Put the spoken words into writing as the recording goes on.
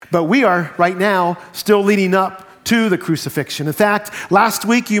But we are right now still leading up to the crucifixion. In fact, last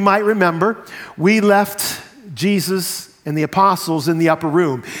week, you might remember, we left Jesus and the apostles in the upper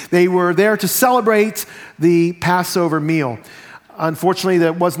room. They were there to celebrate the Passover meal. Unfortunately,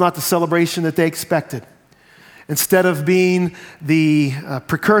 that was not the celebration that they expected. Instead of being the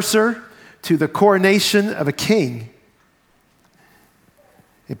precursor to the coronation of a king,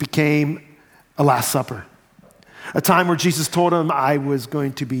 it became a Last Supper. A time where Jesus told them, I was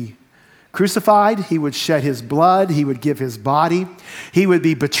going to be crucified, he would shed his blood, he would give his body, he would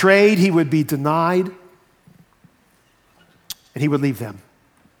be betrayed, he would be denied, and he would leave them.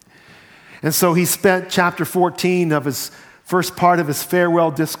 And so he spent chapter 14 of his first part of his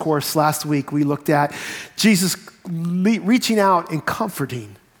farewell discourse last week. We looked at Jesus reaching out and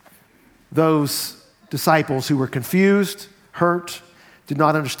comforting those disciples who were confused, hurt, did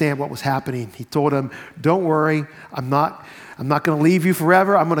not understand what was happening. He told them, don't worry, I'm not going to leave you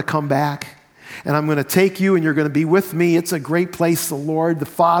forever. I'm going to come back, and I'm going to take you, and you're going to be with me. It's a great place. The Lord, the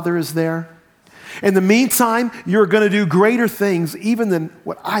Father is there. In the meantime, you're going to do greater things even than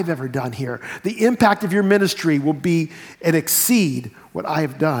what I've ever done here. The impact of your ministry will be and exceed what I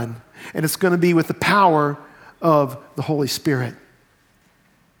have done, and it's going to be with the power of the Holy Spirit.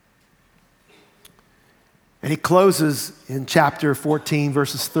 And he closes in chapter 14,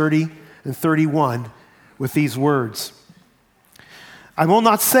 verses 30 and 31 with these words. I will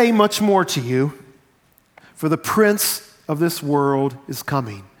not say much more to you, for the prince of this world is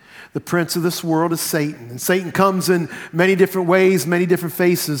coming. The prince of this world is Satan. And Satan comes in many different ways, many different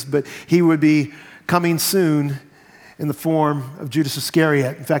faces, but he would be coming soon in the form of Judas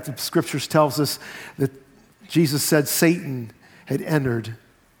Iscariot. In fact, the scriptures tells us that Jesus said Satan had entered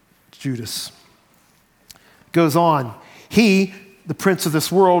Judas. Goes on, he, the prince of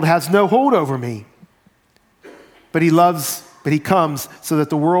this world, has no hold over me, but he comes so that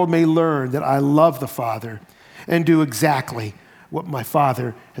the world may learn that I love the Father and do exactly what my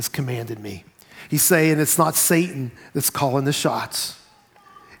Father has commanded me. He's saying it's not Satan that's calling the shots.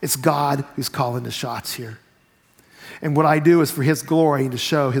 It's God who's calling the shots here. And what I do is for his glory and to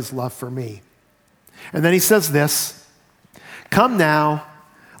show his love for me. And then he says this, come now,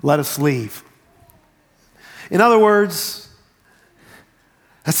 let us leave. In other words,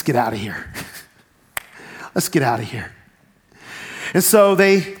 let's get out of here. Let's get out of here. And so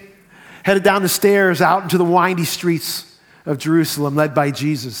they headed down the stairs out into the windy streets of Jerusalem, led by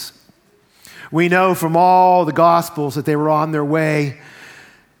Jesus. We know from all the Gospels that they were on their way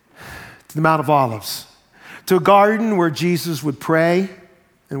to the Mount of Olives, to a garden where Jesus would pray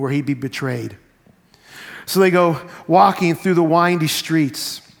and where he'd be betrayed. So they go walking through the windy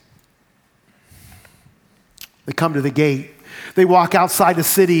streets. They come to the gate. They walk outside the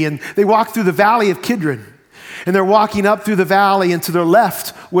city, and they walk through the valley of Kidron. And they're walking up through the valley, and to their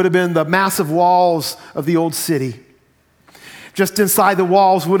left would have been the massive walls of the old city. Just inside the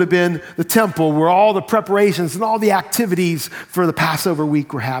walls would have been the temple where all the preparations and all the activities for the Passover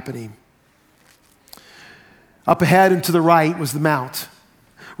week were happening. Up ahead and to the right was the mount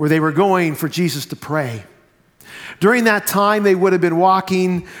where they were going for Jesus to pray. During that time, they would have been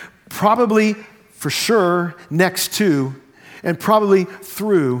walking probably, for sure, next to and probably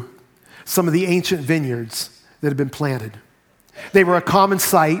through some of the ancient vineyards that had been planted. They were a common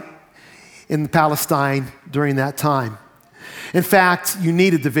sight in Palestine during that time. In fact, you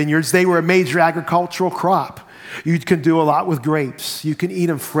needed the vineyards. They were a major agricultural crop. You can do a lot with grapes. You can eat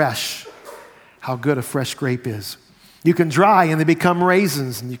them fresh. How good a fresh grape is. You can dry and they become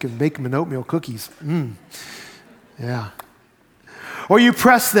raisins, and you can bake them in oatmeal cookies. Yeah. Or you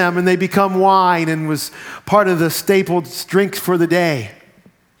press them and they become wine and was part of the staple drink for the day.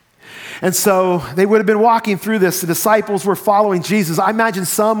 And so they would have been walking through this. The disciples were following Jesus. I imagine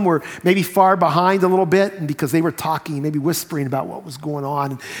some were maybe far behind a little bit, and because they were talking, maybe whispering about what was going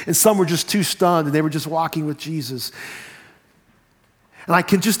on. And some were just too stunned, and they were just walking with Jesus. And I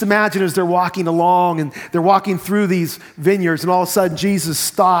can just imagine as they're walking along, and they're walking through these vineyards, and all of a sudden Jesus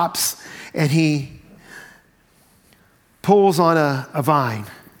stops, and he pulls on a vine.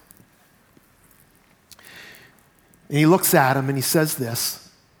 And he looks at him, and he says this,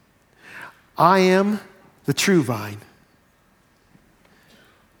 I am the true vine,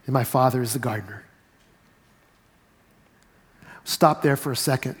 and my Father is the gardener. Stop there for a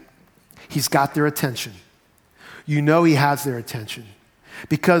second. He's got their attention. You know he has their attention.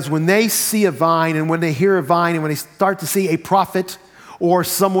 Because when they see a vine, and when they hear a vine, and when they start to see a prophet or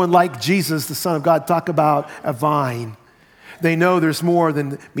someone like Jesus, the Son of God, talk about a vine, they know there's more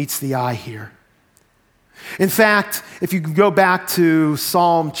than meets the eye here. In fact, if you go back to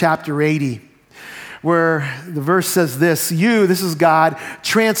Psalm chapter 80, where the verse says this, you, this is God,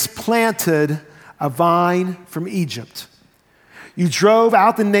 transplanted a vine from Egypt. You drove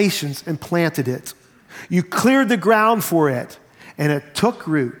out the nations and planted it. You cleared the ground for it, and it took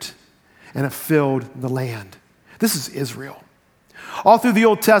root, and it filled the land. This is Israel. All through the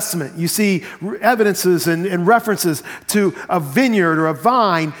Old Testament, you see evidences and references to a vineyard or a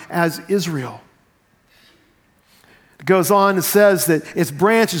vine as Israel. It goes on and says that its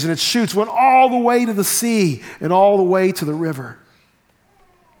branches and its shoots went all the way to the sea and all the way to the river.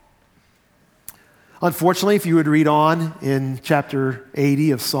 Unfortunately, if you would read on in chapter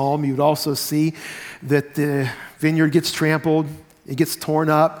 80 of Psalm, you would also see that the vineyard gets trampled, it gets torn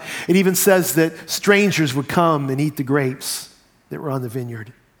up. It even says that strangers would come and eat the grapes that were on the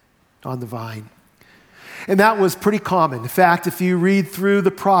vineyard, on the vine. And that was pretty common. In fact, if you read through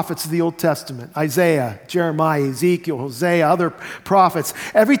the prophets of the Old Testament, Isaiah, Jeremiah, Ezekiel, Hosea, other prophets,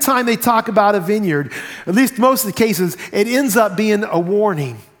 every time they talk about a vineyard, at least most of the cases, it ends up being a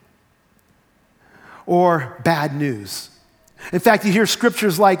warning or bad news. In fact, you hear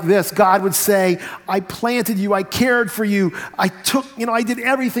scriptures like this. God would say, I planted you, I cared for you, I did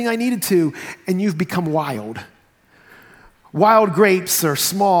everything I needed to, and you've become wild. Wild grapes are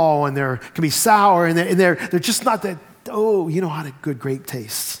small and they can be sour and they're just not that, how a good grape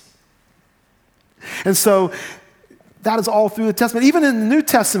tastes. And so that is all through the Testament. Even in the New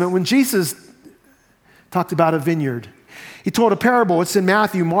Testament, when Jesus talked about a vineyard, he told a parable. It's in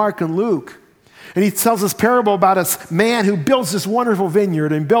Matthew, Mark, and Luke. And he tells this parable about a man who builds this wonderful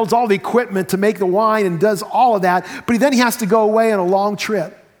vineyard and builds all the equipment to make the wine and does all of that, but then he has to go away on a long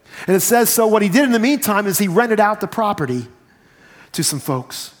trip. And it says, so what he did in the meantime is he rented out the property to some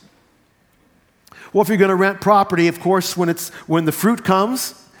folks. Well, if you're going to rent property, of course, when the fruit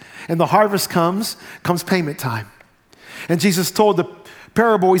comes and the harvest comes payment time. And Jesus told the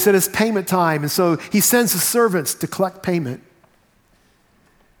parable, he said it's payment time. And so he sends his servants to collect payment.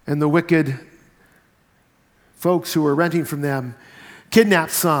 And the wicked folks who were renting from them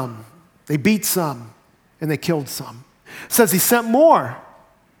kidnapped some, they beat some, and they killed some. It says he sent more.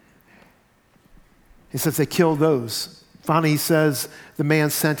 He says they killed those. Finally, he says the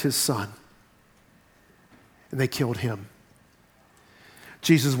man sent his son, and they killed him.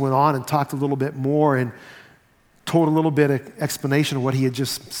 Jesus went on and talked a little bit more and told a little bit of explanation of what he had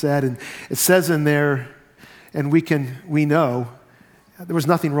just said. And it says in there, and we know, there was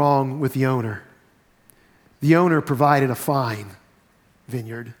nothing wrong with the owner. The owner provided a fine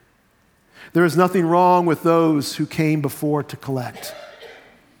vineyard. There is nothing wrong with those who came before to collect,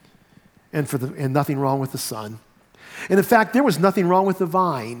 and nothing wrong with the son. And in fact, there was nothing wrong with the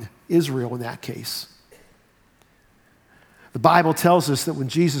vine, Israel in that case. The Bible tells us that when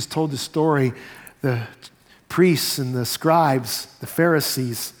Jesus told the story, the priests and the scribes, the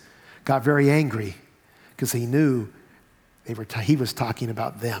Pharisees, got very angry because he knew he was talking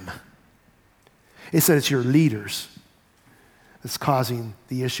about them. It said it's your leaders that's causing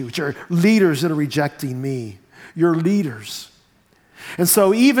the issue. It's your leaders that are rejecting me. Your leaders. And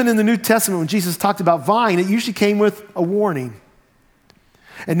so even in the New Testament, when Jesus talked about vine, it usually came with a warning.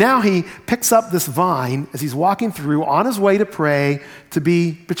 And now he picks up this vine as he's walking through on his way to pray, to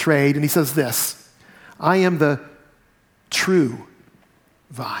be betrayed, and he says this, I am the true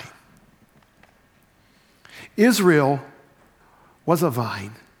vine. Israel was a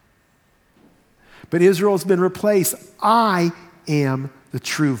vine, but Israel has been replaced. I am the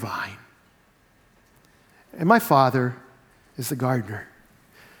true vine. And my Father is the gardener.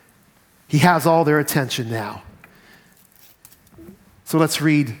 He has all their attention now. So let's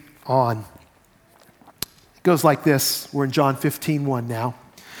read on. It goes like this. We're in John 15:1 now.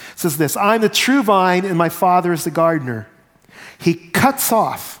 It says this, I'm the true vine and my Father is the gardener. He cuts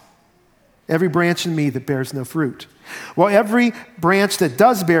off every branch in me that bears no fruit, while every branch that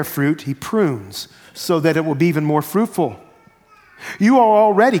does bear fruit, he prunes so that it will be even more fruitful. You are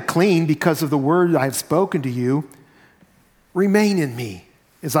already clean because of the word I have spoken to you. Remain in me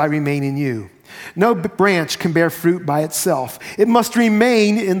as I remain in you. No branch can bear fruit by itself. It must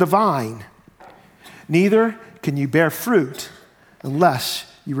remain in the vine. Neither can you bear fruit unless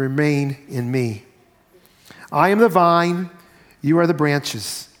you remain in me. I am the vine, you are the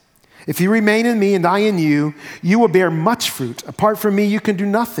branches. If you remain in me and I in you, you will bear much fruit. Apart from me, you can do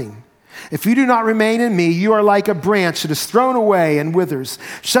nothing. If you do not remain in me, you are like a branch that is thrown away and withers.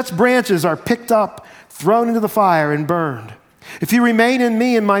 Such branches are picked up, thrown into the fire, and burned. If you remain in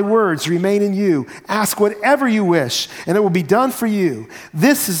me and my words remain in you, ask whatever you wish, and it will be done for you.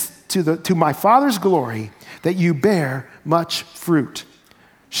 This is to my Father's glory, that you bear much fruit,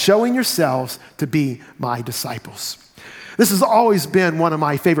 showing yourselves to be my disciples. This has always been one of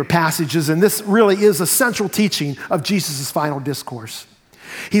my favorite passages, and this really is a central teaching of Jesus' final discourse.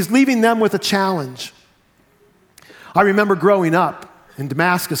 He's leaving them with a challenge. I remember growing up in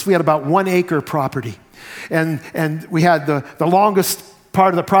Damascus, we had about 1 acre property, and we had the longest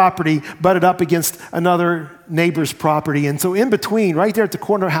part of the property butted up against another neighbor's property. And so in between, right there at the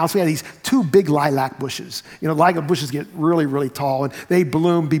corner of the house, we had these 2 big lilac bushes. You know, lilac bushes get really, really tall, and they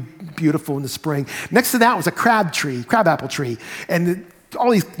bloom, be beautiful in the spring. Next to that was a crabapple tree, and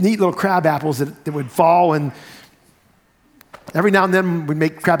all these neat little crab apples that would fall, and every now and then we'd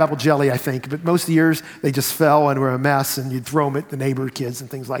make crabapple jelly, I think, but most of the years they just fell and were a mess, and you'd throw them at the neighbor kids and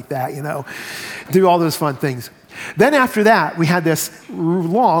things like that, you know, do all those fun things. Then after that, we had this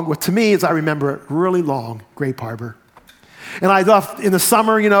long, what to me, as I remember it, really long grape harbor. And I loved in the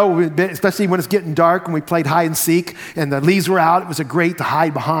summer, you know, especially when it's getting dark, and we played hide and seek, and the leaves were out. It was a great to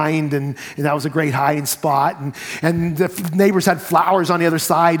hide behind, and that was a great hiding spot. And the neighbors had flowers on the other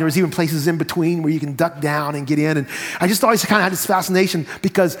side. There was even places in between where you can duck down and get in. And I just always kind of had this fascination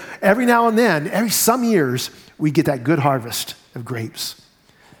because every now and then, some years, we get that good harvest of grapes.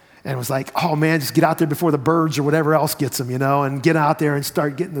 And it was like, oh man, just get out there before the birds or whatever else gets them, you know, and get out there and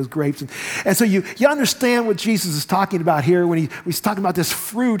start getting those grapes. And so you understand what Jesus is talking about here when he's talking about this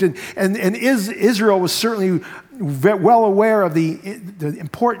fruit. And Israel was certainly well aware of the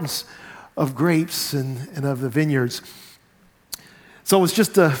importance of grapes and of the vineyards. So it was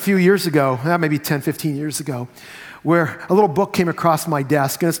just a few years ago, maybe 10, 15 years ago, where a little book came across my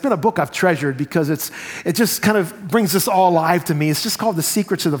desk. And it's been a book I've treasured because it just kind of brings this all alive to me. It's just called The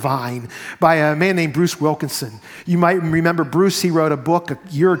Secrets of the Vine by a man named Bruce Wilkinson. You might remember Bruce. He wrote a book a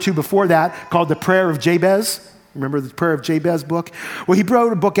year or two before that called The Prayer of Jabez. Remember the Prayer of Jabez book? Well, he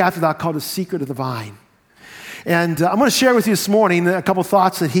wrote a book after that called The Secret of the Vine. And I'm going to share with you this morning a couple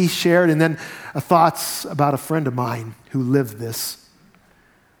thoughts that he shared, and then thoughts about a friend of mine who lived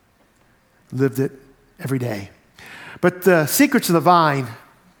it every day. But the secrets of the vine,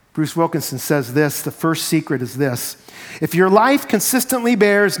 Bruce Wilkinson says this, the first secret is this: if your life consistently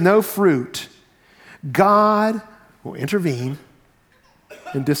bears no fruit, God will intervene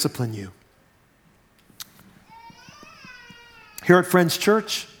and discipline you. Here at Friends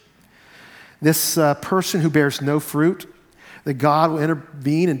Church, this person who bears no fruit, that God will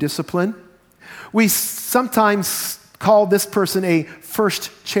intervene and discipline, we sometimes call this person a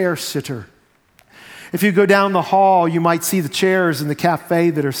first chair sitter. If you go down the hall, you might see the chairs in the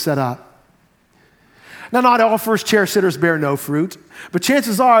cafe that are set up. Now, not all first chair sitters bear no fruit, but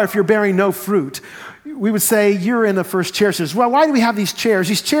chances are if you're bearing no fruit, we would say you're in the first chair sitters. Well, why do we have these chairs?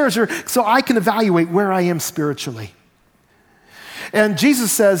 These chairs are so I can evaluate where I am spiritually. And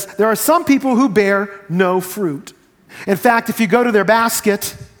Jesus says there are some people who bear no fruit. In fact, if you go to their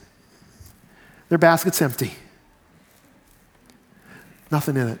basket's empty.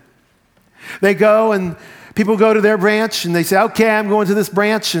 Nothing in it. They go and people go to their branch and they say, okay, I'm going to this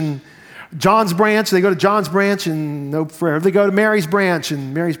branch and John's branch. They go to John's branch and no fruit. They go to Mary's branch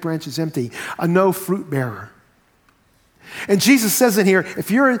and Mary's branch is empty. A no fruit bearer. And Jesus says in here,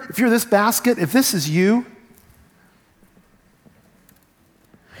 if you're this basket, if this is you,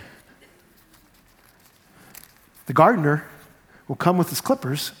 the gardener will come with his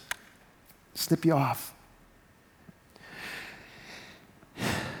clippers, snip you off.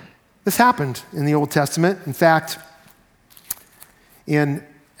 This happened in the Old Testament. In fact, in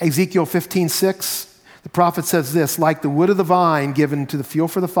Ezekiel 15:6, the prophet says this: like the wood of the vine given to the fuel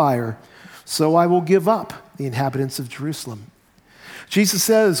for the fire, so I will give up the inhabitants of Jerusalem. Jesus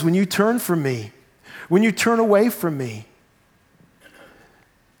says, when you turn from me, when you turn away from me,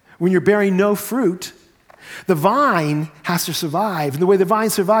 when you're bearing no fruit, the vine has to survive. And the way the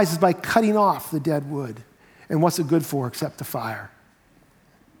vine survives is by cutting off the dead wood. And what's it good for except the fire?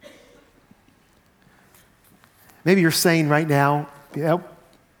 Maybe you're saying right now, I don't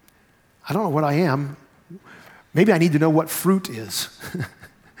know what I am. Maybe I need to know what fruit is.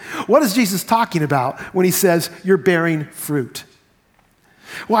 What is Jesus talking about when he says you're bearing fruit?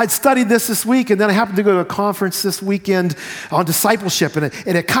 Well, I'd studied this week, and then I happened to go to a conference this weekend on discipleship, and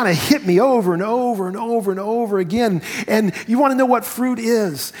it kind of hit me over and over and over and over again. And you want to know what fruit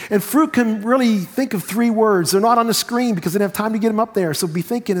is. And fruit can really think of 3 words. They're not on the screen because I didn't have time to get them up there, so be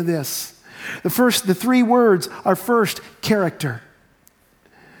thinking of this. The 3 words are first, character.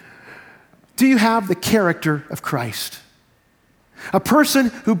 Do you have the character of Christ? A person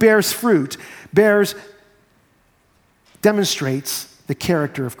who bears fruit demonstrates the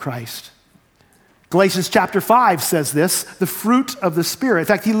character of Christ. Galatians chapter 5 says this, the fruit of the Spirit. In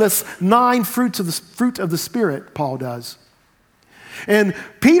fact, he lists 9 fruits of the fruit of the Spirit, Paul does. And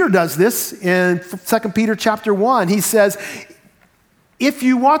Peter does this in 2 Peter chapter 1. He says, if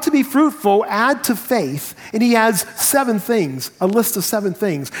you want to be fruitful, add to faith. And he adds 7 things, a list of 7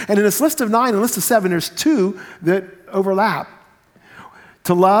 things. And in this list of 9, a list of 7, there's 2 that overlap.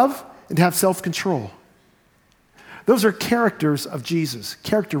 To love and to have self-control. Those are characters of Jesus,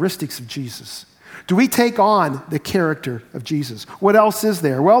 characteristics of Jesus. Do we take on the character of Jesus? What else is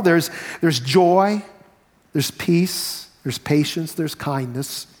there? Well, there's joy, there's peace, there's patience, there's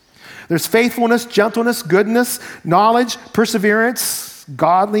kindness. There's faithfulness, gentleness, goodness, knowledge, perseverance,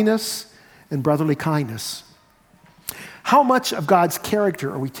 godliness, and brotherly kindness. How much of God's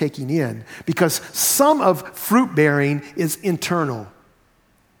character are we taking in? Because some of fruit bearing is internal.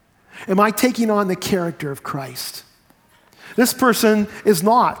 Am I taking on the character of Christ? This person is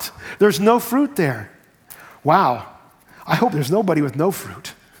not. There's no fruit there. Wow. I hope there's nobody with no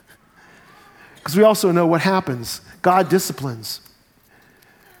fruit. Because we also know what happens. God disciplines.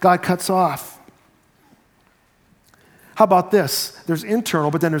 God cuts off. How about this? There's internal,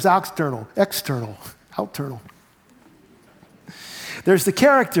 but then there's external. Outternal. There's the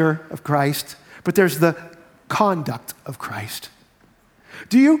character of Christ, but there's the conduct of Christ.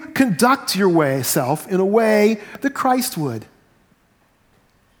 Do you conduct yourself in a way that Christ would?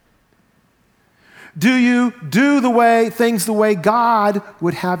 Do you do things the way God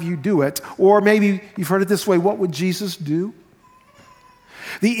would have you do it? Or maybe you've heard it this way, what would Jesus do?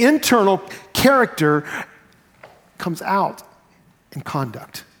 The internal character comes out in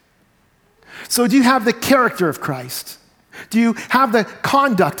conduct. So do you have the character of Christ? Do you have the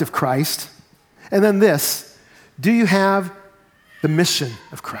conduct of Christ? And then this, do you have the mission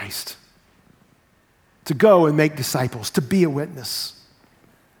of Christ? To go and make disciples, to be a witness.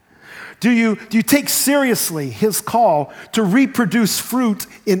 Do you take seriously his call to reproduce fruit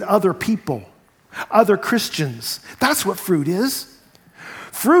in other people, other Christians? That's what fruit is.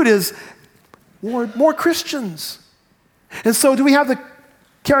 Fruit is more Christians. And so do we have the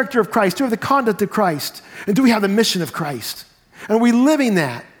character of Christ? Do we have the conduct of Christ? And do we have the mission of Christ? And are we living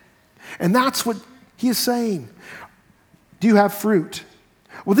that? And that's what he is saying. Do you have fruit?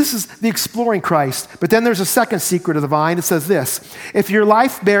 Well, this is the exploring Christ. But then there's a second secret of the vine. It says this: if your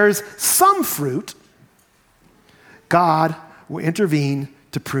life bears some fruit, God will intervene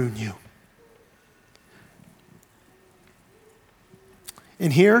to prune you.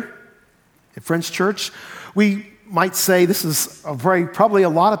 And here at Friends Church, we might say this is probably a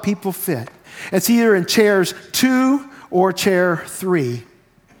lot of people fit. It's either in chairs 2 or chair 3.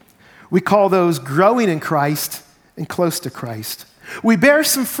 We call those growing in Christ and close to Christ. We bear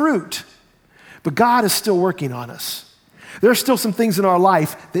some fruit, but God is still working on us. There are still some things in our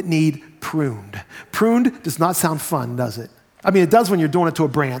life that need pruned. Pruned does not sound fun, does it? I mean, it does when you're doing it to a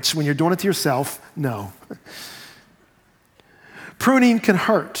branch. When you're doing it to yourself, no. Pruning can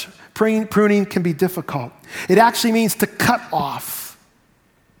hurt. Pruning can be difficult. It actually means to cut off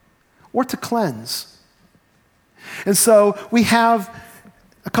or to cleanse. And so we have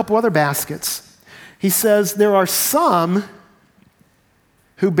a couple other baskets. He says there are some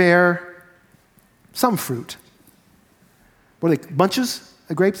who bear some fruit. What are they, bunches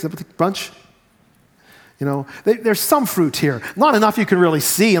of grapes? Is that what they, bunch? You know, there's some fruit here. Not enough you can really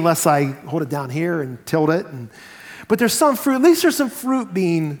see unless I hold it down here and tilt it. But there's some fruit. At least there's some fruit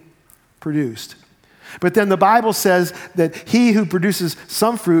being produced. But then the Bible says that he who produces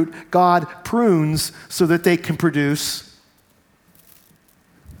some fruit, God prunes so that they can produce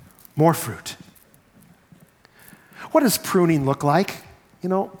more fruit. What does pruning look like? You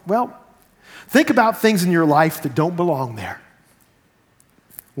know, well, think about things in your life that don't belong there.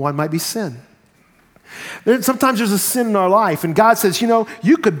 One might be sin. Sometimes there's a sin in our life, and God says, you know,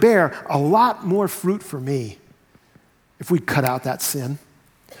 you could bear a lot more fruit for me if we cut out that sin.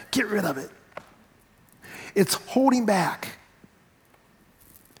 Get rid of it. It's holding back.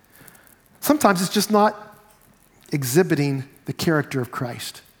 Sometimes it's just not exhibiting the character of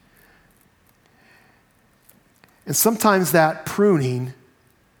Christ. And sometimes that pruning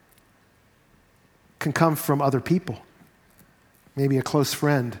can come from other people. Maybe a close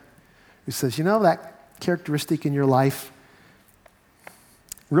friend who says, you know, that characteristic in your life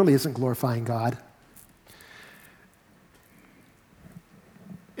really isn't glorifying God.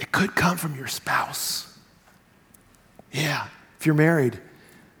 It could come from your spouse. Yeah, if you're married.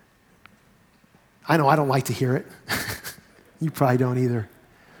 I know I don't like to hear it. You probably don't either.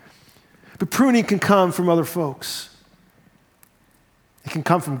 But pruning can come from other folks. It can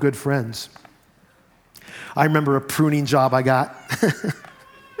come from good friends. I remember a pruning job I got a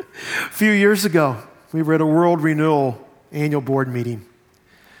few years ago. We were at a World Renewal annual board meeting.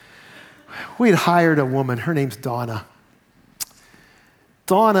 We had hired a woman. Her name's Donna.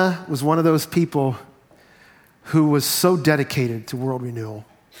 Donna was one of those people who was so dedicated to world renewal.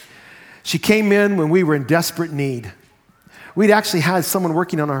 She came in when we were in desperate need. We'd actually had someone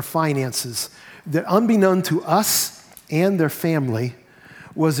working on our finances that, unbeknown to us and their family,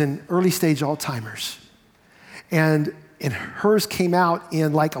 was in early stage Alzheimer's. And hers came out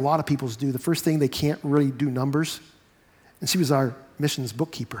in, like a lot of people's do, the first thing, they can't really do numbers. And she was our missions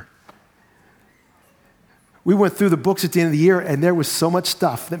bookkeeper. We went through the books at the end of the year, and there was so much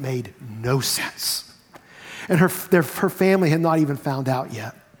stuff that made no sense. And her family had not even found out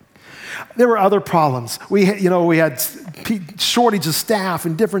yet. There were other problems. We had shortage of staff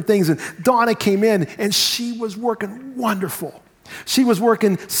and different things, and Donna came in, and she was working wonderful. She was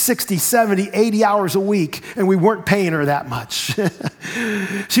working 60, 70, 80 hours a week, and we weren't paying her that much.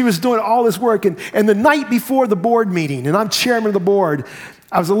 She was doing all this work, and the night before the board meeting, and I'm chairman of the board,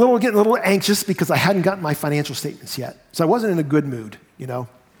 I was getting a little anxious because I hadn't gotten my financial statements yet. So I wasn't in a good mood,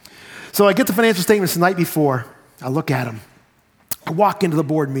 So I get the financial statements the night before. I look at them. I walk into the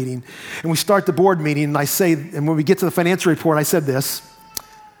board meeting, and we start the board meeting, and I say, and when we get to the financial report, I said this,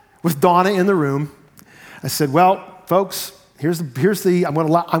 with Donna in the room. I said, well, folks, I'm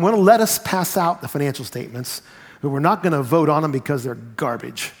going to let us pass out the financial statements, but we're not going to vote on them because they're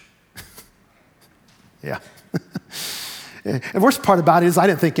garbage. Yeah. And the worst part about it is I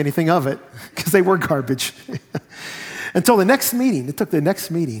didn't think anything of it because they were garbage. Until the next meeting. It took the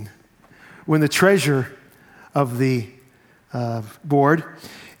next meeting when the treasurer of the board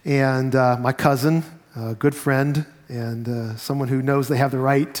and my cousin, a good friend, and someone who knows they have the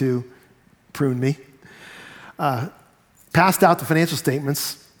right to prune me, passed out the financial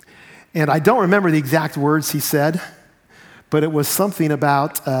statements. And I don't remember the exact words he said, but it was something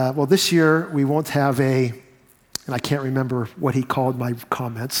about, this year we won't have and I can't remember what he called my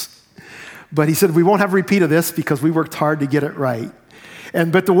comments, but he said, we won't have a repeat of this because we worked hard to get it right.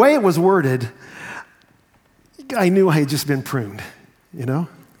 But the way it was worded, I knew I had just been pruned,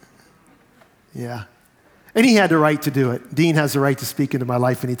 Yeah. And he had the right to do it. Dean has the right to speak into my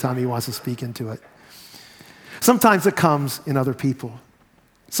life anytime he wants to speak into it. Sometimes it comes in other people.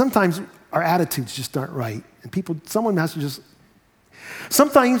 Sometimes our attitudes just aren't right. And someone has to just...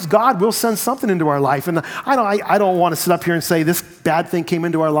 Sometimes God will send something into our life. And I don't want to sit up here and say this bad thing came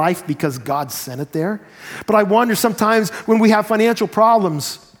into our life because God sent it there. But I wonder sometimes when we have financial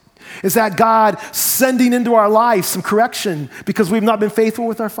problems, is that God sending into our life some correction because we've not been faithful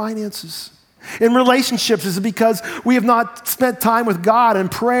with our finances? In relationships, is it because we have not spent time with God and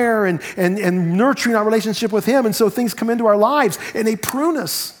prayer and nurturing our relationship with Him, and so things come into our lives and they prune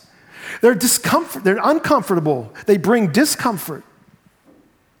us. They're uncomfortable. They bring discomfort.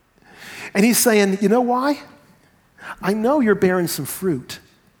 And He's saying, you know why? I know you're bearing some fruit.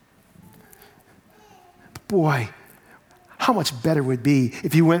 But boy, how much better it would be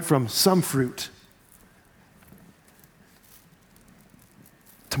if you went from some fruit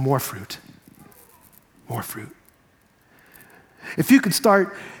to more fruit. More fruit. If you could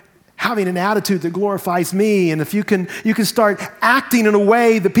start having an attitude that glorifies me, and if you can start acting in a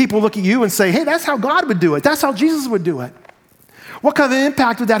way that people look at you and say, hey, that's how God would do it. That's how Jesus would do it. What kind of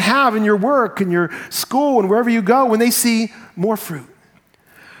impact would that have in your work and your school and wherever you go when they see more fruit?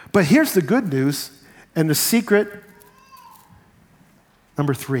 But here's the good news and the secret,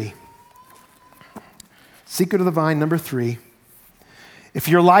 number 3. Secret of the vine, number 3. If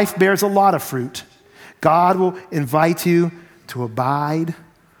your life bears a lot of fruit, God will invite you to abide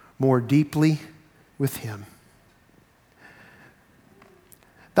more deeply with Him.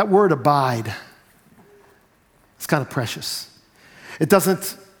 That word abide, it's kind of precious. It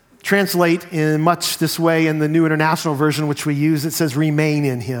doesn't translate in much this way in the New International Version, which we use. It says remain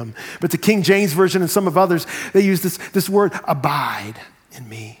in Him. But the King James Version and some of others, they use this word abide in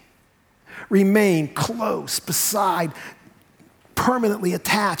me. Remain close, beside, permanently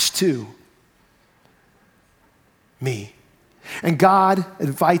attached to me. And God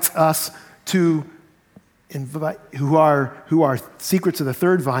invites us to invite, who are secrets of the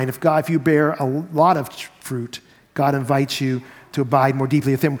third vine. If you bear a lot of fruit, God invites you to abide more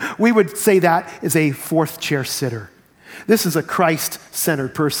deeply with Him. We would say that is a fourth chair sitter. This is a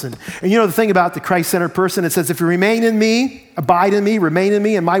Christ-centered person. And you know the thing about the Christ-centered person, it says, if you remain in me, abide in me, remain in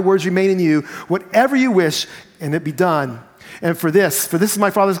me, and my words remain in you, whatever you wish, and it be done. And for this is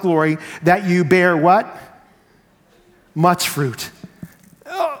my Father's glory, that you bear what? Much fruit.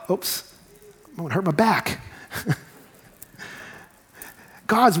 Oh, oops, I'm going to hurt my back.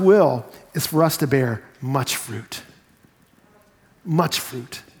 God's will is for us to bear much fruit. Much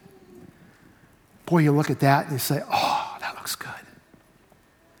fruit. Boy, you look at that and you say, oh, that looks good.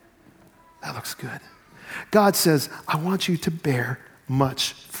 That looks good. God says, I want you to bear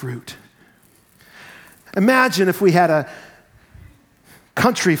much fruit. Imagine if we had a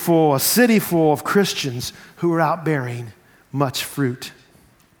country full, a city full of Christians who were out bearing much fruit.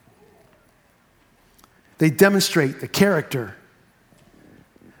 They demonstrate the character,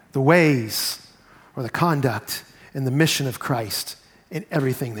 the ways, or the conduct and the mission of Christ in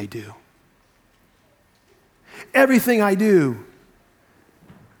everything they do. Everything I do,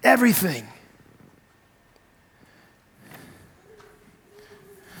 everything.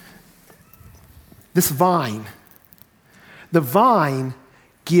 This vine, the vine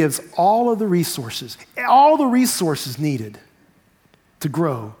gives all the resources needed to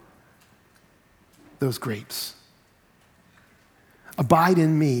grow those grapes. Abide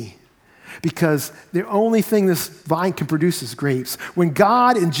in me, because the only thing this vine can produce is grapes. When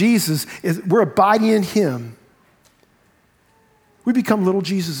God and Jesus, we're abiding in him, we become little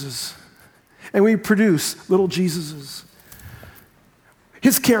Jesuses, and we produce little Jesuses.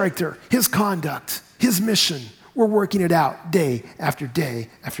 His character, his conduct, his mission, we're working it out day after day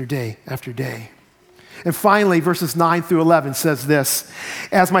after day after day. And finally, verses 9 through 11 says this: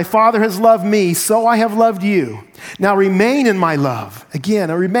 as my Father has loved me, so I have loved you. Now remain in my love.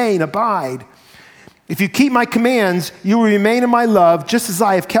 Again, remain, abide. If you keep my commands, you will remain in my love, just as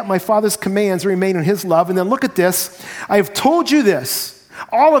I have kept my Father's commands and remain in his love. And then look at this. I have told you this,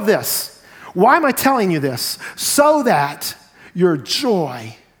 all of this. Why am I telling you this? So that your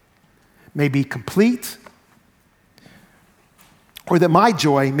joy may be complete, or that my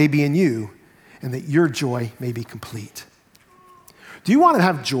joy may be in you, and that your joy may be complete. Do you want to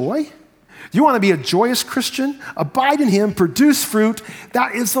have joy? Do you want to be a joyous Christian? Abide in him, produce fruit.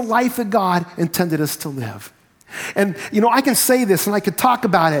 That is the life that God intended us to live. And, I can say this and I could talk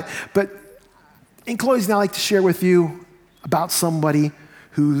about it, but in closing, I'd like to share with you about somebody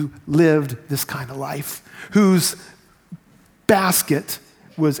who lived this kind of life, whose basket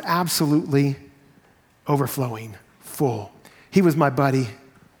was absolutely overflowing, full. He was my buddy,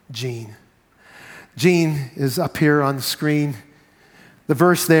 Gene. Gene is up here on the screen. The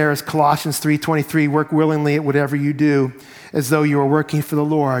verse there is Colossians 3:23, work willingly at whatever you do, as though you are working for the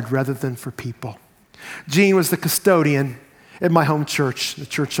Lord rather than for people. Gene was the custodian at my home church, the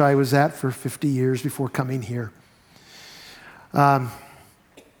church I was at for 50 years before coming here.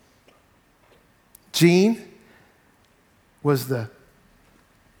 Gene was the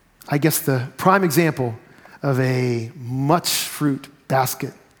prime example of a much fruit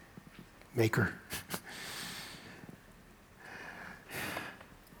basket maker.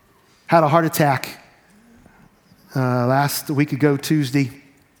 Had a heart attack a week ago, Tuesday,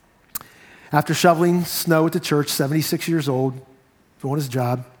 after shoveling snow at the church, 76 years old, doing his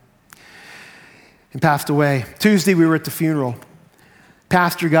job, and passed away. Tuesday, we were at the funeral.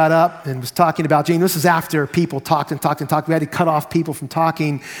 Pastor got up and was talking about Gene. This is after people talked. We had to cut off people from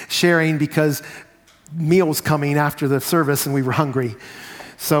talking, sharing, because meal was coming after the service and we were hungry.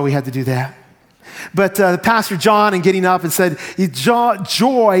 So we had to do that. But Pastor John, in getting up, and said,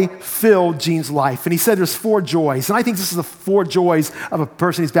 joy filled Gene's life. And he said there's 4 joys. And I think this is the 4 joys of a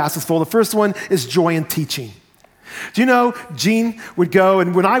person whose basket's full. The first one is joy in teaching. Do you know, Gene would go,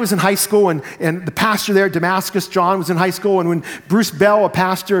 and when I was in high school, and the pastor there at Damascus, John, was in high school, and when Bruce Bell, a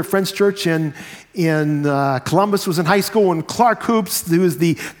pastor at Friends Church in Columbus, was in high school, and Clark Hoops, who was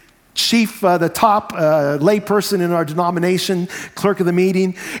the chief, the top layperson in our denomination, clerk of the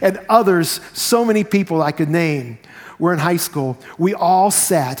meeting, and others, so many people I could name, were in high school. We all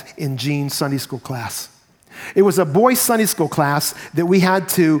sat in Gene's Sunday school class. It was a boys' Sunday school class that we had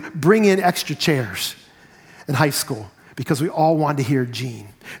to bring in extra chairs in high school because we all wanted to hear Gene.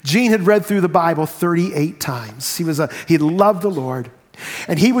 Gene had read through the Bible 38 times. He loved the Lord.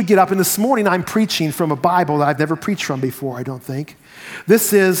 And he would get up, and this morning I'm preaching from a Bible that I've never preached from before, I don't think.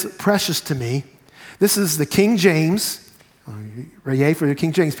 This is precious to me. This is the King James. Yay for the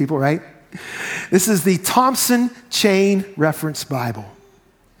King James people, right? This is the Thompson Chain Reference Bible.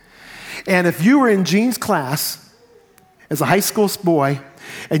 And if you were in Gene's class as a high school boy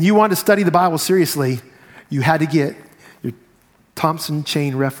and you wanted to study the Bible seriously, you had to get your Thompson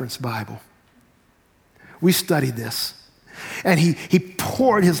Chain Reference Bible. We studied this. And he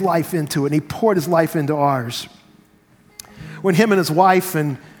poured his life into it, and he poured his life into ours. When him and his wife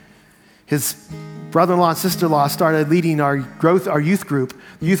and his brother-in-law and sister-in-law started leading our youth group,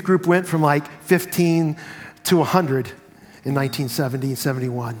 the youth group went from like 15 to 100 in 1970 and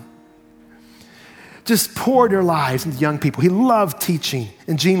 71. Just poured their lives into young people. He loved teaching,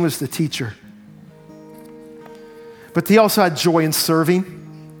 and Gene was the teacher. But he also had joy in serving.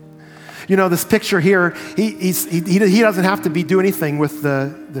 You know, this picture here, he doesn't have to do anything with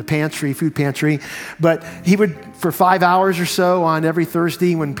the pantry, food pantry, but he would, for 5 hours or so on every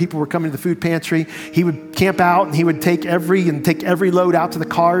Thursday when people were coming to the food pantry, he would camp out and he would take every load out to the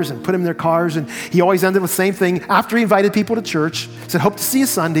cars and put them in their cars. And he always ended with the same thing. After he invited people to church, said, hope to see you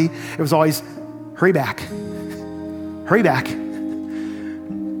Sunday. It was always, hurry back, hurry back,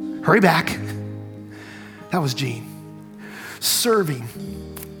 hurry back. That was Gene. Serving.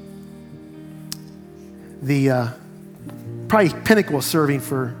 The probably pinnacle of serving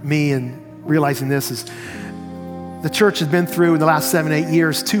for me and realizing this is the church has been through in the last 7-8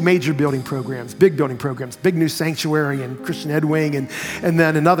 years 2 major building programs, big new sanctuary and Christian Ed wing, and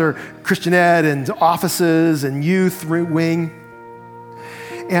then another Christian Ed and offices and youth wing.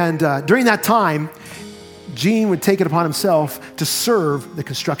 And during that time, Gene would take it upon himself to serve the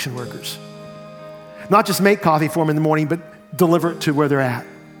construction workers. Not just make coffee for them in the morning, but deliver it to where they're at.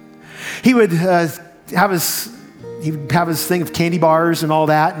 He would have his thing of candy bars and all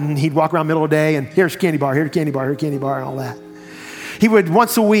that, and he'd walk around middle of the day, and here's a candy bar, here's a candy bar, here's a candy bar, and all that. He would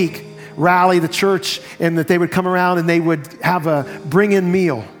once a week rally the church, and that they would come around and they would have a bring-in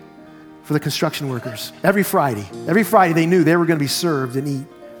meal for the construction workers. Every Friday they knew they were going to be served and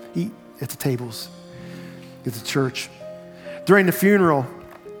eat at the tables at the church. During the funeral,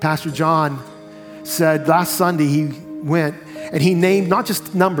 Pastor John said last Sunday he went and he named not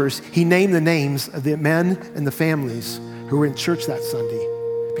just numbers, he named the names of the men and the families who were in church that Sunday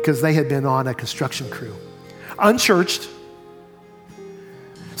because they had been on a construction crew. Unchurched,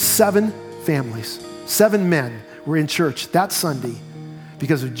 7 families, 7 men were in church that Sunday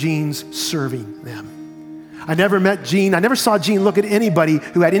because of Gene's serving them. I never met Gene. I never saw Gene look at anybody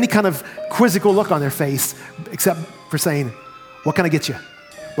who had any kind of quizzical look on their face except for saying, what can I get you?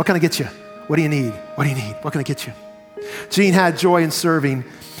 What can I get you? What do you need? What do you need? What can I get you? Gene had joy in serving.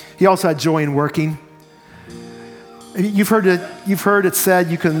 He also had joy in working. You've heard it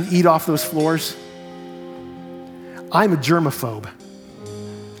said you can eat off those floors. I'm a germaphobe,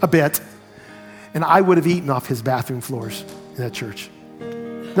 a bit, and I would have eaten off his bathroom floors in that church.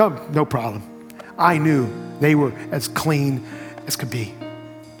 No problem. I knew they were as clean as could be.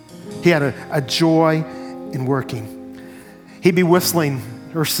 He had a joy in working. He'd be whistling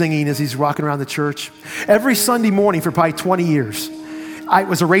or singing as he's walking around the church. Every Sunday morning for probably 20 years, it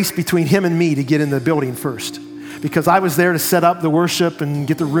was a race between him and me to get in the building first because I was there to set up the worship and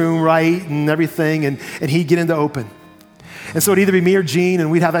get the room right and everything, and he'd get into open. And so it'd either be me or Gene, and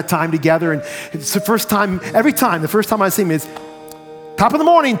we'd have that time together. And it's the first time I see him is, top of the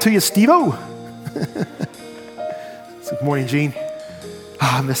morning to you, Steve-O. So, good morning, Gene.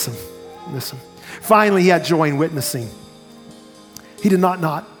 I miss him. Finally, he had joy in witnessing. He did not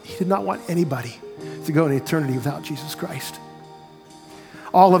want anybody to go into eternity without Jesus Christ.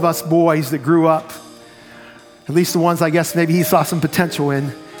 All of us boys that grew up, at least the ones I guess maybe he saw some potential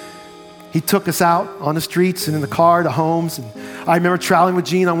in, he took us out on the streets and in the car to homes. And I remember traveling with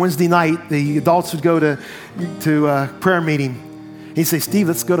Gene on Wednesday night. The adults would go to a prayer meeting. He'd say, Steve,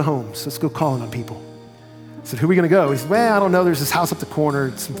 let's go to homes. Let's go calling on people. I said, who are we going to go? He said, well, I don't know. There's this house up the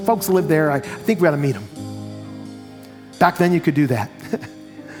corner. Some folks live there. I think we ought to meet them. Back then, you could do that.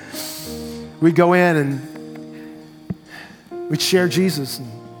 We'd go in and we'd share Jesus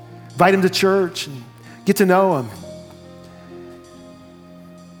and invite him to church and get to know him.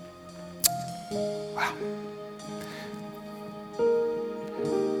 Wow.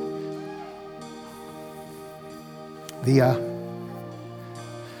 The old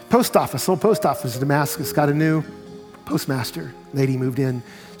post office in Damascus got a new postmaster. Lady moved in.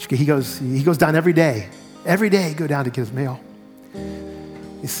 He goes down every day. Every day, go down to get his mail.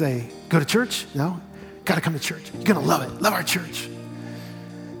 You say, go to church? No? Got to come to church. You're going to love it. Love our church.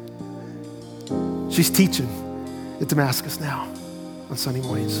 She's teaching at Damascus now on Sunday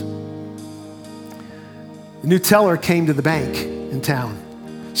mornings. The new teller came to the bank in town.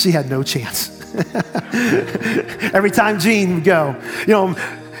 She had no chance. Every time Gene would go,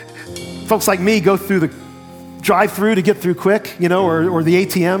 folks like me go through the drive-through to get through quick, or the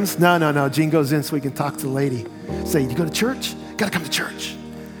ATMs. No. Gene goes in so we can talk to the lady. Say, you go to church? Got to come to church.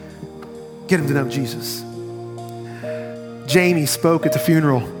 Get him to know Jesus. Jamie spoke at the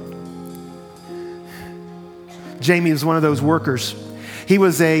funeral. Jamie was one of those workers. He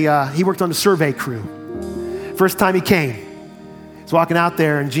worked on the survey crew. First time he came, he's walking out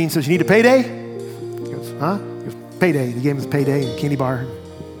there, and Gene says, "You need a payday?" He goes, "Huh?" He goes, "Payday." He gave him his payday and candy bar.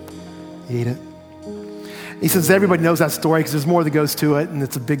 He ate it. He says everybody knows that story because there's more that goes to it, and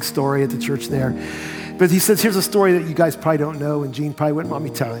it's a big story at the church there. But he says, here's a story that you guys probably don't know, and Gene probably wouldn't want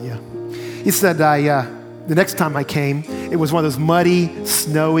me telling you. He said, the next time I came, It was one of those muddy,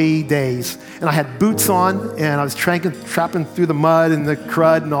 snowy days. And I had boots on, and I was trapping through the mud and the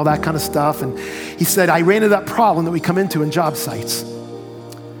crud and all that kind of stuff. And he said, I ran into that problem that we come into in job sites.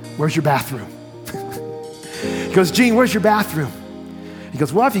 Where's your bathroom? He goes, Gene, where's your bathroom? He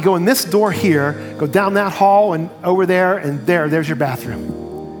goes, well, if you go in this door here, go down that hall and over there, and there's your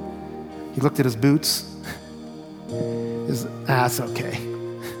bathroom. He looked at his boots. That's okay.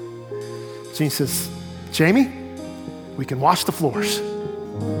 Gene says, Jamie, we can wash the floors.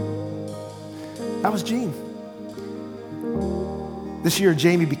 That was Gene. This year,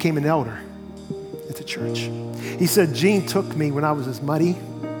 Jamie became an elder at the church. He said, Gene took me when I was as muddy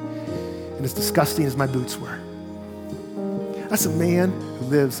and as disgusting as my boots were. That's a man who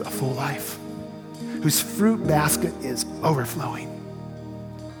lives a full life, whose fruit basket is overflowing.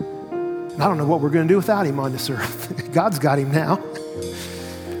 And I don't know what we're going to do without him on this earth. God's got him now.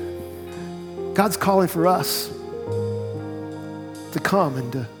 God's calling for us to come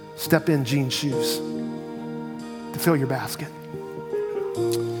and to step in Gene's shoes, to fill your basket.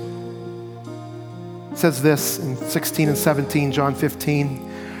 It says this in 16 and 17, John 15.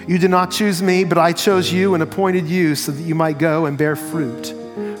 You did not choose me, but I chose you and appointed you so that you might go and bear fruit.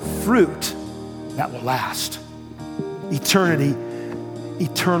 Fruit that will last. Eternity,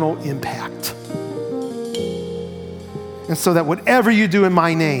 eternal impact. And so that whatever you do in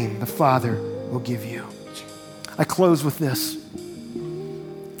my name, the Father will give you. I close with this.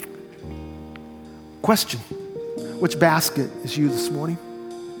 Question. Which basket is you this morning?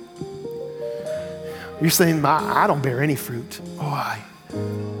 You're saying, I don't bear any fruit.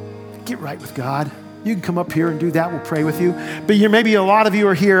 Get right with God. You can come up here and do that. We'll pray with you. But maybe a lot of you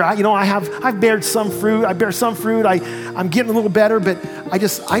are here. I've bared some fruit. I bear some fruit. I'm getting a little better, but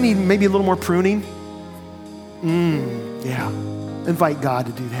I need maybe a little more pruning. Yeah. Invite God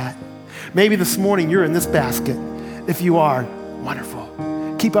to do that. Maybe this morning you're in this basket. If you are, wonderful.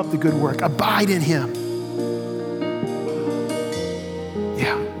 Keep up the good work. Abide in him.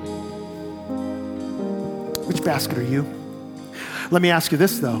 Yeah. Which basket are you? Let me ask you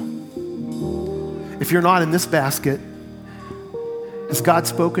this, though. If you're not in this basket, has God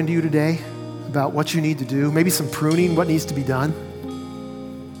spoken to you today about what you need to do? Maybe some pruning, what needs to be done?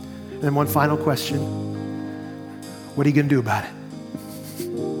 And then one final question. What are you going to do about it?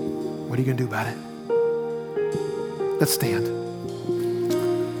 What are you going to do about it? Let's stand.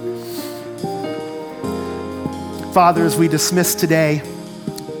 Father, as we dismiss today,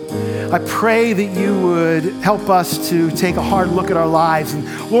 I pray that you would help us to take a hard look at our lives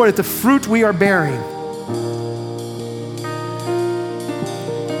and, Lord, at the fruit we are bearing.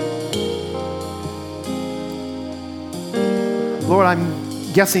 Lord,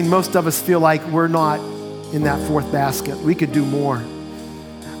 I'm guessing most of us feel like we're not in that fourth basket. We could do more.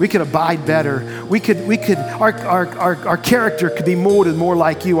 We could abide better. Our character could be molded more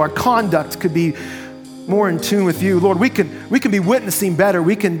like you. Our conduct could be more in tune with you. Lord, we can be witnessing better.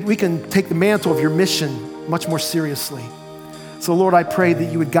 We can take the mantle of your mission much more seriously. So Lord, I pray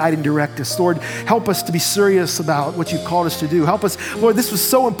that you would guide and direct us. Lord, help us to be serious about what you've called us to do. Help us, Lord, this was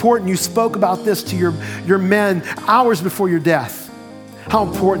so important. You spoke about this to your men hours before your death. How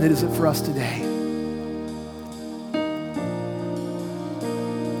important is it for us today?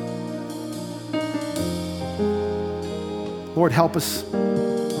 Lord, help us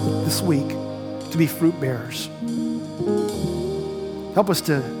this week to be fruit bearers. Help us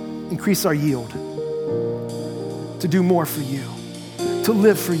to increase our yield, to do more for you, to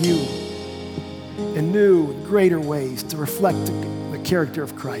live for you in new and greater ways, to reflect the character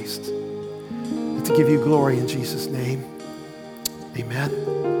of Christ, and to give you glory in Jesus' name. Amen.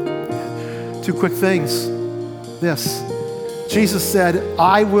 Two quick things. This, Jesus said,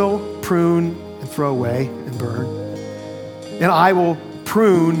 I will prune and throw away and burn, and I will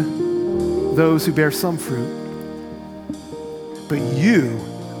prune those who bear some fruit, but you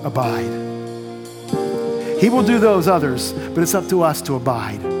abide. He will do those others, but it's up to us to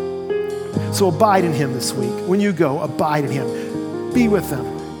abide. So abide in him this week. When you go, abide in him. Be with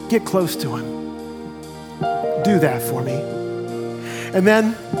him. Get close to him. Do that for me. And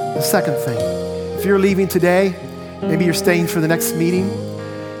then the second thing, if you're leaving today, maybe you're staying for the next meeting,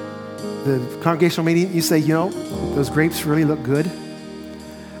 the congregational meeting, you say, those grapes really look good.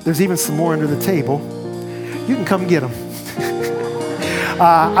 There's even some more under the table. You can come get them.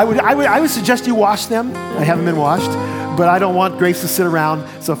 I would suggest you wash them. I haven't been washed, but I don't want grapes to sit around.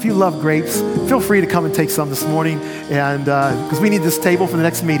 So if you love grapes, feel free to come and take some this morning. And because we need this table for the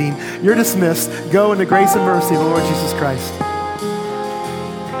next meeting, you're dismissed. Go in the grace and mercy of the Lord Jesus Christ.